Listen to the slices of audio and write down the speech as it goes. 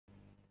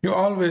You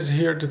always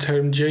hear the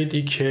term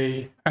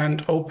JDK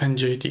and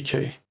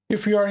OpenJDK.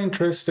 If you are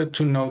interested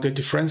to know the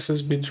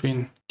differences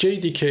between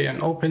JDK and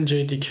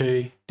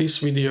OpenJDK, this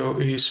video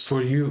is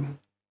for you.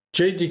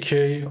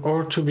 JDK,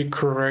 or to be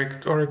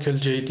correct, Oracle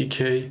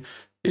JDK,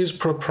 is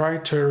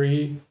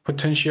proprietary,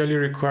 potentially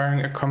requiring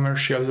a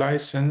commercial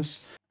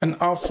license, and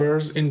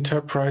offers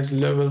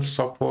enterprise-level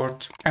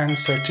support and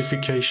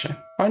certification.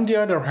 On the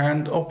other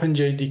hand,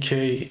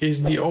 OpenJDK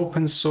is the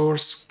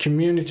open-source,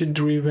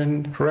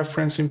 community-driven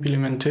reference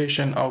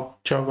implementation of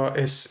Java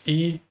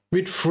SE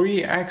with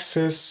free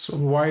access,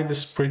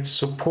 widespread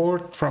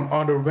support from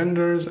other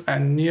vendors,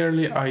 and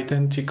nearly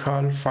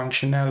identical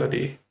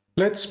functionality.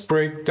 Let's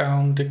break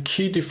down the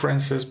key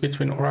differences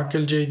between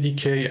Oracle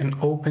JDK and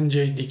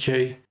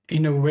OpenJDK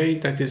in a way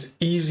that is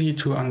easy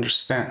to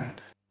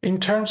understand. In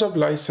terms of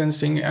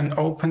licensing and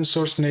open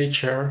source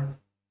nature,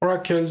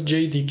 Oracle's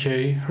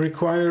JDK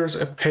requires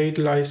a paid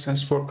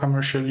license for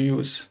commercial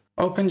use.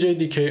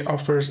 OpenJDK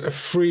offers a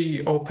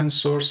free open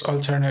source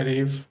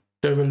alternative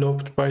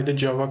developed by the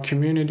Java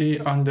community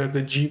under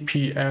the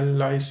GPL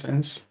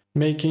license,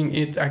 making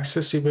it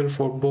accessible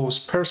for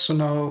both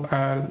personal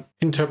and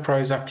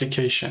enterprise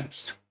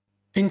applications.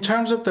 In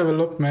terms of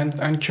development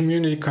and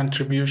community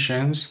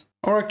contributions,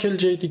 Oracle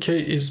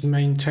JDK is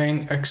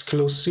maintained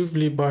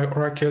exclusively by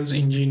Oracle's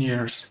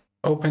engineers.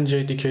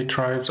 OpenJDK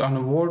thrives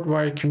on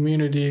worldwide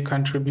community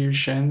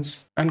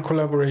contributions and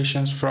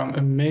collaborations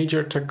from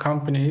major tech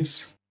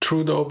companies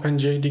through the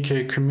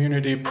OpenJDK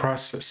community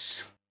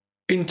process.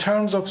 In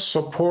terms of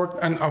support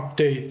and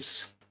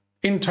updates,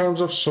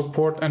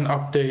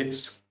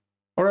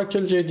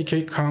 Oracle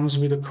JDK comes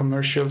with a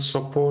commercial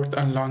support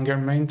and longer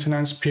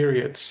maintenance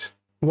periods,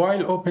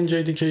 while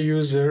OpenJDK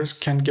users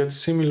can get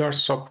similar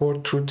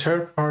support through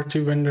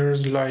third-party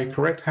vendors like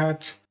Red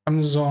Hat,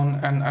 Amazon,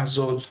 and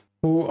Azure,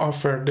 who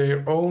offer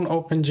their own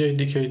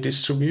OpenJDK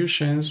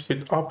distributions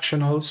with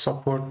optional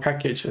support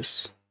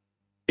packages.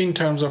 In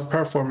terms of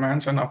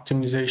performance and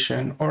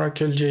optimization,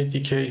 Oracle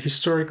JDK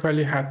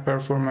historically had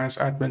performance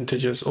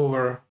advantages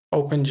over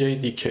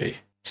OpenJDK.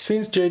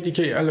 Since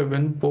JDK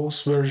 11,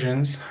 both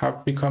versions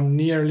have become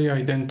nearly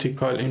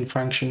identical in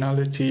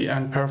functionality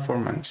and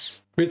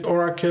performance, with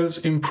Oracle's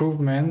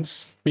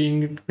improvements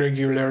being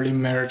regularly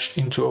merged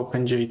into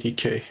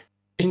OpenJDK.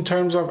 In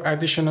terms of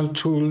additional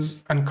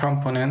tools and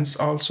components,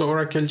 also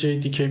Oracle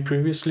JDK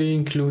previously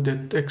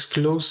included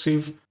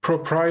exclusive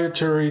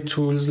proprietary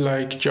tools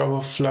like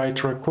Java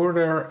Flight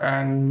Recorder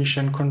and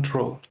Mission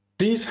Control.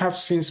 These have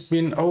since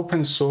been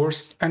open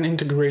sourced and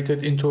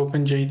integrated into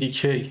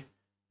OpenJDK,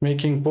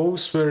 making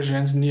both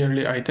versions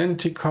nearly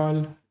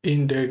identical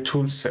in their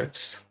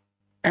toolsets.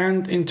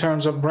 And in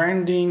terms of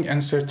branding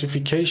and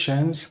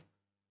certifications,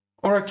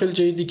 Oracle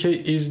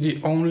JDK is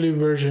the only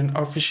version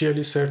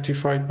officially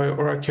certified by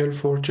Oracle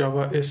for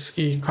Java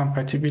SE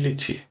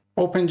compatibility.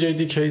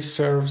 OpenJDK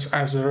serves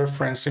as a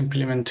reference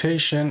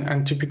implementation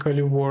and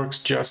typically works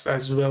just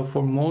as well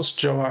for most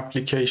Java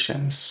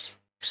applications.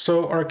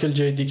 So Oracle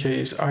JDK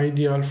is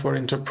ideal for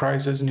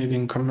enterprises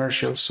needing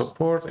commercial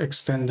support,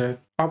 extended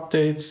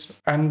updates,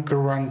 and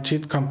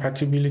guaranteed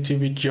compatibility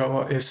with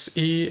Java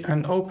SE,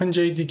 and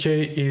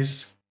OpenJDK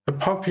is a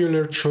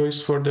popular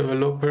choice for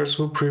developers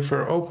who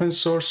prefer open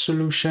source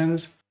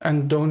solutions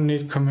and don't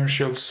need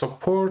commercial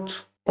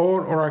support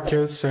or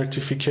Oracle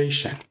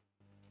certification.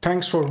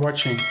 Thanks for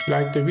watching.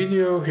 Like the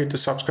video, hit the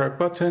subscribe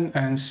button,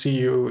 and see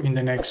you in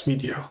the next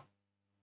video.